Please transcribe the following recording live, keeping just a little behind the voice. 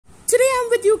Today I'm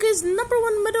with UK's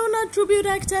 #1 Madonna tribute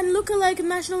act and lookalike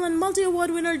national and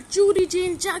multi-award winner JODIE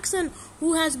Jane Jackson,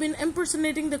 who has been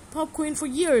impersonating the pop queen for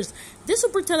years. This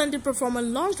super talented performer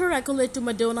launched her accolade to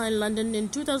Madonna in London in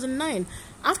 2009.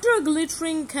 After a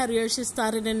glittering career, she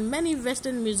starred in many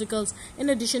Western musicals in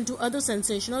addition to other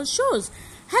sensational shows.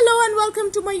 Hello and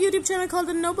welcome to my YouTube channel called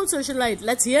The Noble Socialite.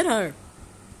 Let's hear her.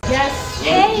 Yes.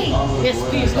 Hey. Yes,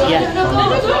 please. Go Yeah.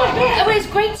 ahead. Oh, it's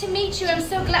great to meet you. I'm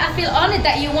so glad. I feel honoured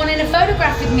that you wanted a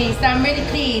photograph with me, so I'm really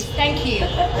pleased. Thank you.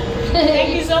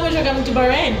 Thank you so much for coming to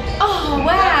Bahrain. Oh,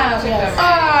 wow. Yes.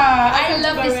 Oh, I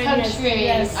love this Bahrain, country.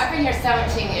 yes. I've been here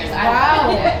 17 years.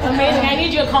 Wow. Amazing. I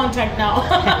need your contact now.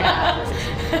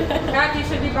 You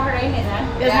should be Bahraini then.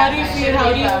 Yes, how do you feel?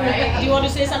 Do you want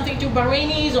to say something to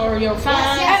Bahrainis or your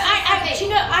fans? Do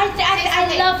you know,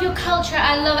 I love your culture.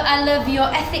 I love your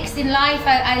ethics in life.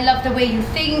 I love the way you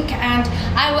think, and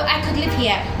I could live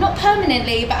here, not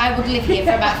permanently, but I would live here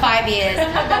for about 5 years.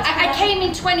 I came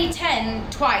in 2010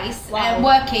 twice,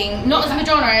 working not as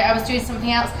Madonna. I was doing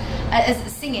something else, as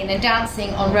singing and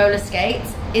dancing on roller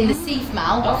skates in the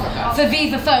Seafmal for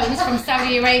Viva Phones from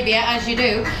Saudi Arabia, as you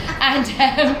do, and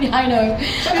I know.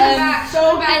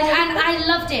 And I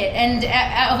loved it. And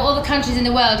out of all the countries in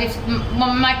the world, if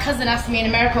my cousin asked me in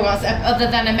America once, other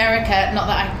than America, not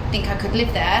that I think I could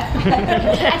live there,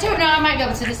 I don't know, I might be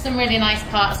able to. There's some really nice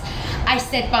parts. I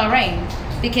said Bahrain,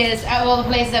 because out of all the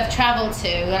places I've travelled to,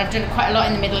 and I've done quite a lot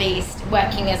in the Middle East,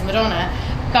 working as Madonna,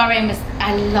 Bahrain was,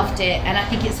 I loved it, and I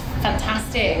think it's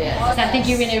fantastic. Yes. So I think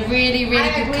you're in a really, really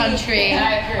good country.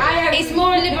 It's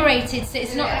more liberated, so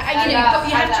it's not, you know,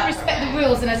 you have to respect the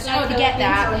rules, and I totally get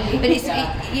that. But it's,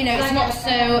 you know, it's not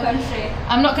so.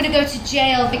 I'm not going to go to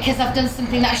jail because I've done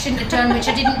something that I shouldn't have done, which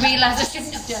I didn't realise I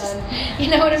shouldn't have done. You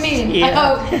know what I mean? Yeah. I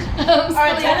hope.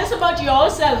 Alright, tell us about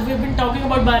yourself. We've been talking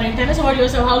about Bahrain. Tell us about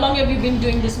yourself. How long have you been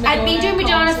doing this Madonna? I've been doing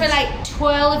Madonna for like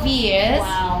 12 years.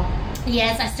 Wow.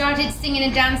 Yes, I started singing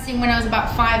and dancing when I was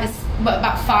about five,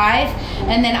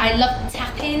 and then I loved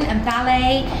tapping and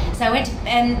ballet. So I went to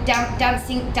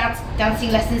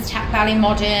dancing lessons, tap, ballet,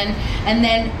 modern. And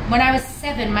then when I was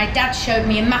 7, my dad showed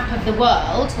me a map of the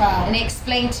world, and he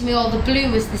explained to me all the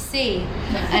blue was the sea,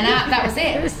 and that was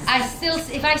it. I still,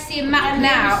 if I see a map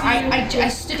now, I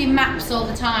study maps all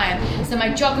the time, so my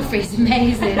geography is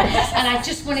amazing, and I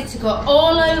just wanted to go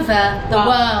all over the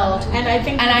world. And I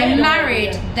think, and I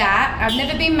married that. I've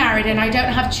never been married, and I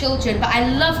don't have children, but I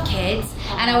love kids,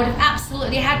 and I would have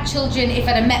absolutely had children if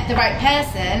I'd have met the right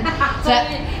person. But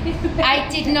I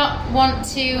did not want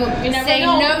to say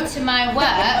no to my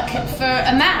work for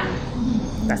a man.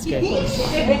 That's good.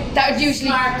 That would usually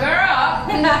Smart girl.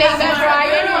 make them cry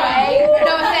anyway.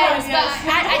 No offense,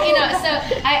 but you know. So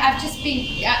I've just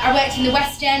been. I worked in the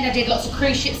West End. I did lots of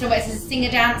cruise ships. I worked as a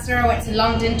singer dancer. I went to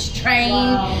London to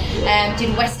train. Did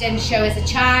a West End show as a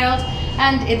child,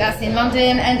 and that's in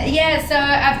London. And yeah, so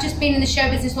I've just been in the show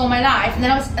business all my life. And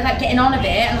then I was like getting on a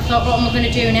bit, and I thought, what am I going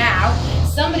to do now?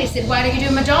 Somebody said, why don't you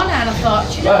do Madonna? And I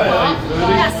thought, you know what?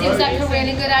 That seems like a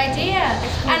really good idea.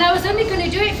 And I was only going to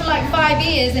do it for like 5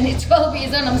 years, and it's 12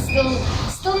 years on, I'm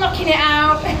still knocking it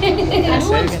out. And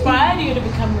who inspired you to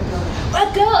become Madonna?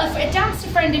 A dancer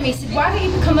friend of me said, why don't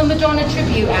you become a Madonna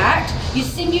tribute act? You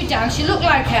sing, you dance, you look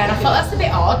like her. And I thought, that's a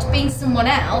bit odd, being someone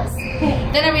else.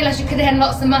 Then I realised you could earn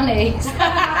lots of money. And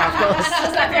I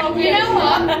was like, oh, you know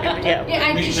what? Yeah,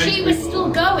 and she was still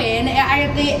going.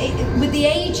 With the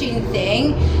aging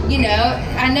thing, you know,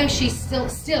 I know she's still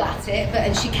at it,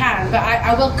 and she can, but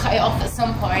I will cut it off at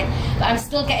some point. But I'm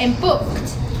still getting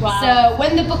booked. Wow. So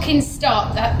when the bookings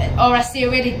stop, or I see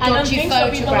a really dodgy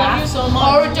photograph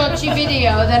or a dodgy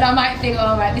video, then I might think,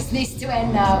 all right, this needs to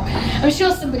end now. I'm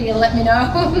sure somebody will let me know.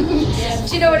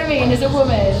 Do you know what I mean? As a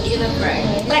woman, You look great.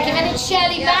 like if I did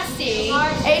Shirley Bassey,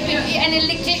 it'd be in a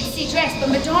glitzy dress, but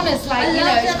Madonna's like, you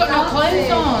know, she's got no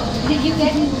clothes on. Did you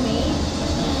get me?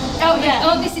 Oh yeah.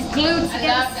 Oh, this is glued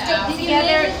together, stuck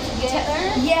together.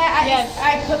 Yeah,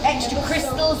 I put extra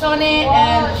crystals on it.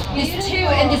 There's 2,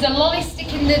 and there's a lolly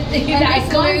stick in that I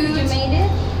glued. You made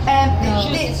it?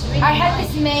 I had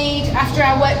this made after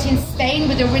I worked in Spain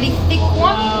with a really thick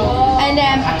one, and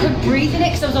I couldn't breathe in it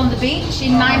because I was on the beach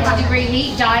in 90-degree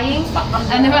heat, dying.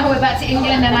 And then I went back to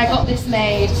England and I got this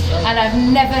made, and I've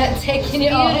never taken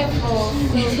it off.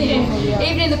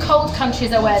 Even in the cold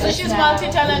countries, I wear this. So she's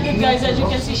multi-talented, guys. As you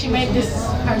can see, she made this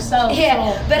herself.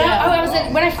 Yeah, so,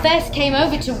 but when I first came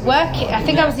over to work, I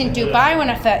think I was in Dubai when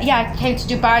I first. Yeah, I came to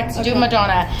Dubai to do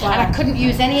Madonna, and I couldn't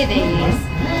use any of these.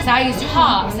 So I used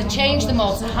hearts. halves. I changed them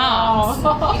all to halves. You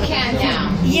can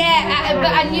now. Yeah, but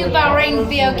I knew Bahrain would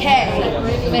be okay.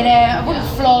 But I wouldn't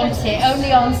flaunt it,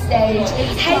 only on stage.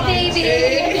 Hey baby,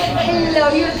 hello,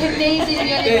 you look amazing in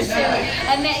your little suit.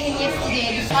 I met him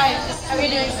yesterday. Hi, how are you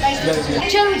doing? Nice to meet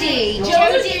you.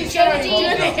 Jodie Jackson,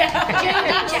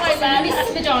 Miss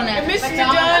Madonna. Miss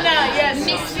Madonna, yes.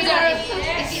 Miss Madonna.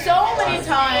 So many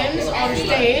times on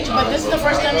stage, but this is the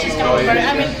first time she's come over.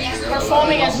 I mean,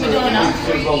 performing as Madonna,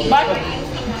 but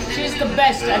she's the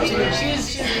best actually.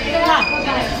 She's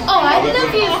Oh, I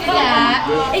love you for that.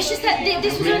 It's just that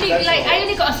this was only like I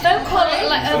only got a phone call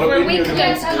like over a week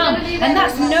ago to come, and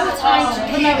that's no time to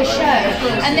promote a show.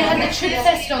 And they had the Trip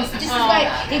Fest on, so this is why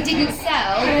it didn't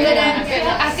sell. But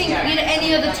I think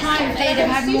any other time they'd have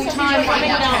had more time. So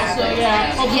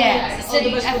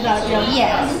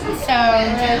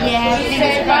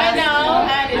right now,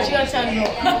 and it's your turn.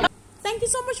 Thank you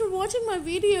so much for watching my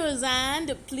videos,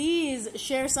 and please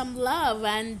share some love,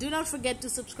 and do not forget to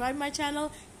subscribe my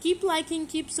channel. Keep liking,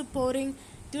 keep supporting.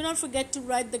 Do not forget to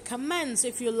write the comments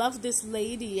if you love this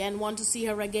lady and want to see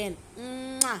her again.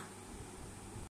 Mwah.